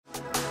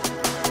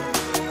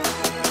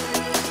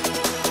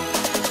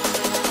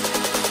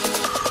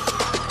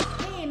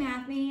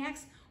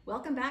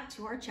back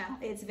to our channel.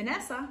 It's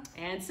Vanessa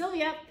and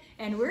Sylvia,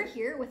 and we're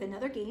here with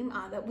another game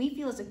that we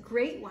feel is a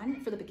great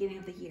one for the beginning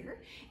of the year.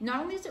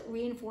 Not only does it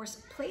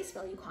reinforce place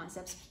value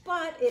concepts,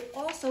 but it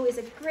also is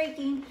a great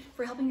game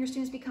for helping your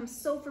students become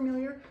so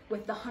familiar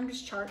with the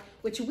hundreds chart,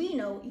 which we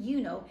know, you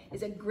know,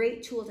 is a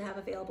great tool to have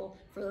available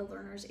for the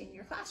learners in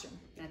your classroom.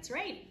 That's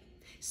right.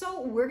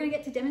 So we're gonna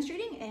get to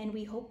demonstrating and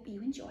we hope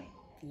you enjoy.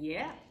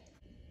 Yeah.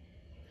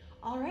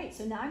 All right,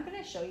 so now I'm going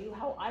to show you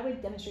how I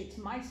would demonstrate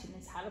to my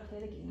students how to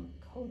play the game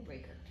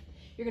Codebreaker.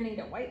 You're going to need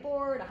a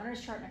whiteboard, a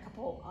hundreds chart, and a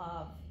couple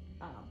of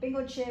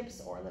bingo chips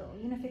or little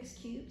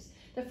Unifix cubes.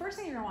 The first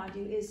thing you're going to want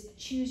to do is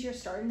choose your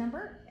starting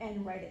number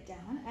and write it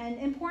down. And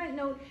important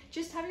note,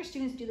 just have your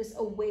students do this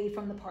away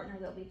from the partner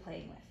they'll be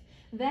playing with.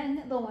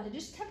 Then they'll want to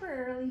just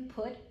temporarily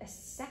put a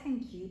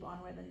second cube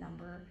on where the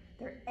number,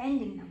 their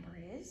ending number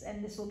is,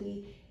 and this will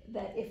be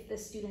that if the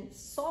students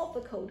solve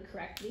the code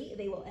correctly,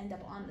 they will end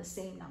up on the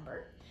same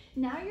number.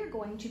 Now you're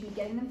going to be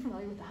getting them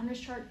familiar with the hundreds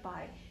chart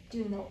by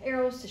doing little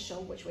arrows to show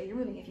which way you're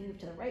moving. If you move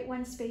to the right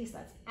one space,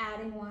 that's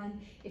adding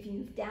 1. If you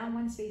move down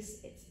 1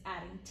 space, it's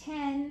adding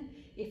 10.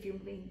 If you're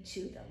moving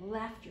to the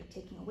left, you're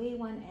taking away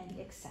 1,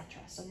 and etc.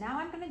 So now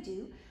I'm going to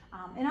do,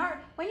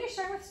 when you're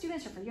starting with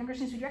students or for younger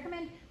students, we'd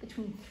recommend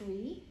between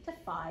 3 to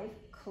 5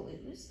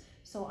 clues.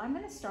 So I'm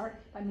going to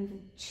start by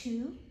moving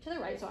 2 to the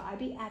right. So I'd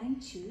be adding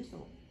 2.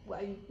 So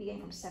I'd be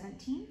getting from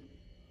 17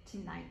 to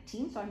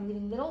 19. So I'm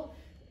leaving little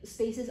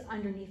spaces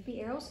underneath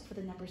the arrows for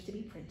the numbers to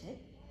be printed.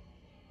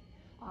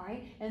 All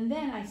right, and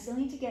then I still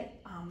need to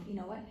get,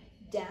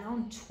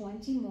 down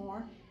 20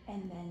 more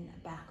and then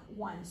back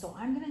 1. So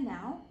I'm gonna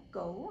now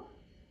go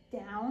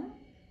down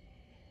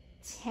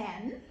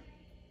 10.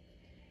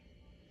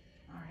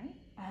 All right,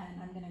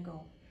 and I'm gonna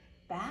go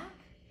back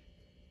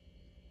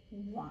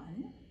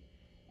 1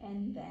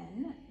 and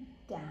then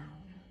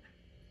down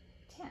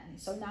 10.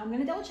 So now I'm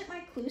gonna double check my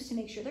clues to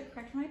make sure they're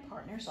correct for my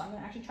partner. So I'm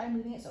gonna actually try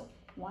moving it. So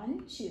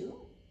 1, 2,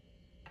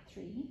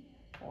 3,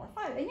 4,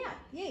 5, and yeah,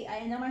 yay, I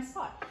end on my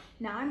spot.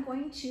 Now what I'm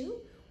going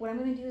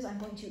to do is I'm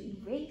going to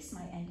erase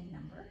my ending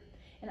number,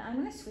 and I'm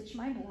going to switch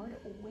my board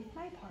with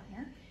my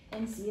partner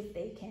and see if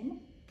they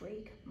can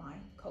break my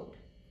code.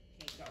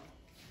 Okay, go.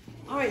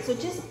 All right, so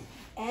just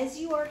as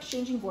you are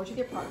exchanging boards with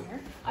your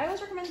partner, I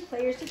always recommend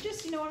players to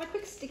just, on a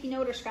quick sticky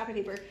note or scrap of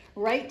paper,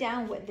 write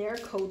down what their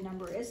code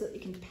number is so that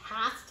you can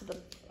pass to the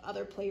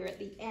other player at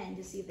the end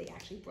to see if they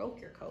actually broke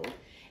your code.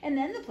 And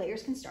then the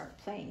players can start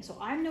playing. So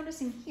I'm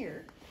noticing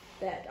here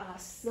that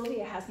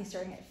Sylvia has me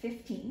starting at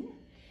 15,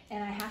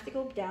 and I have to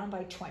go down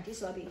by 20,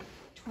 so that'll be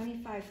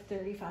 25,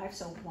 35,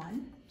 so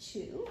 1,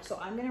 2. So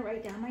I'm gonna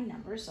write down my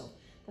numbers. So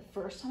the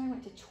first time I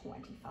went to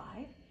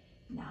 25,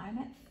 now I'm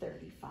at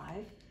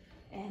 35,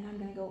 and I'm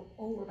gonna go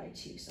over by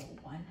 2, so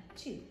 1,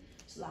 2.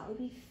 So that would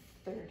be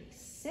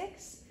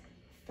 36,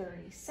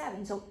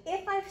 37. So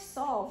if I've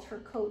solved her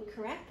code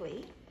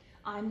correctly,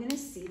 I'm gonna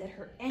see that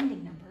her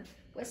ending number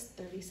was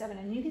 37.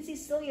 And you can see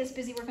Sylvia's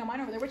busy working on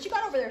mine over there. What you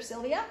got over there,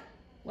 Sylvia?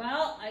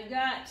 Well, I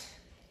got,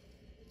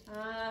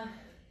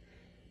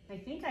 I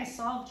think I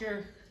solved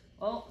your,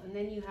 and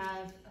then you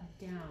have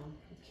a down.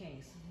 Okay,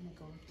 so I'm gonna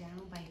go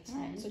down by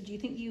 10. Right, so do you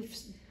think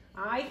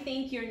I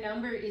think your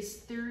number is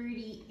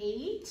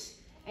 38,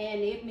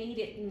 and it made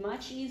it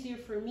much easier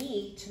for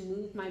me to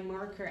move my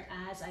marker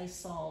as I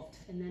solved,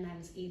 and then I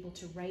was able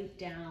to write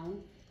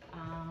down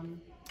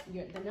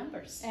the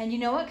numbers. And you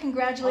know what?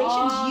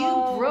 Congratulations,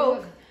 you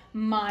broke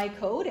my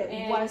code.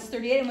 It was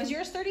 38, and was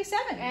yours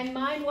 37? And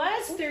mine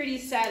was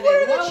 37.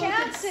 What are the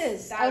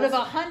chances? Out of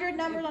 100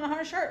 numbers on a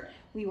 100 chart,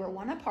 we were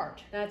 1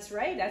 apart. That's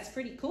right. That's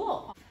pretty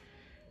cool.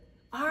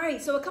 All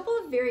right, so a couple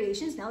of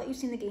variations now that you've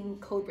seen the game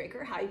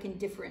Codebreaker, how you can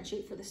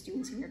differentiate for the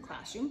students in your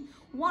classroom.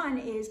 One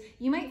is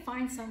you might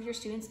find some of your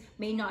students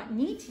may not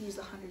need to use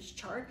the hundreds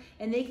chart,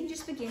 and they can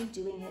just begin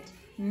doing it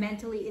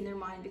mentally in their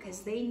mind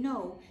because they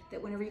know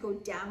that whenever you go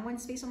down 1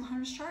 space on the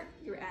hundreds chart,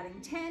 you're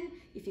adding 10.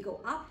 If you go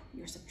up,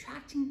 you're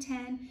subtracting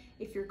 10.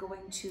 If you're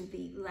going to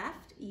the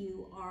left,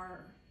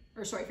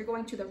 if you're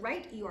going to the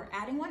right, you are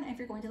adding 1, and if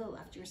you're going to the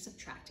left, you're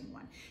subtracting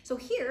 1. So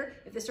here,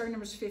 if the starting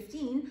number is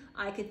 15,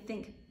 I could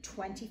think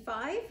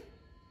 25,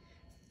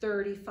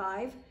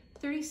 35,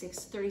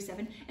 36,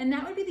 37, and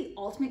that would be the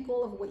ultimate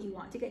goal of what you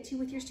want to get to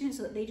with your students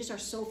so that they just are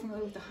so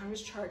familiar with the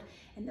hundreds chart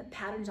and the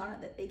patterns on it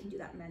that they can do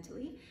that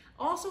mentally.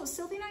 Also,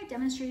 Sylvia and I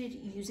demonstrated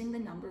using the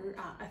number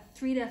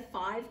 3 to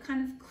 5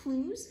 kind of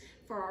clues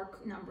for our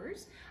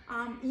numbers.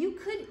 You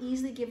could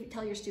easily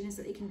tell your students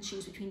that they can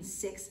choose between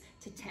 6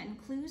 to 10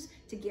 clues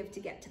to give to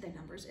get to their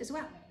numbers as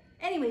well.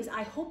 Anyways,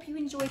 I hope you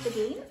enjoyed the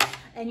game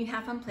and you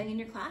have fun playing in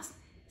your class.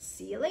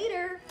 See you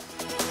later.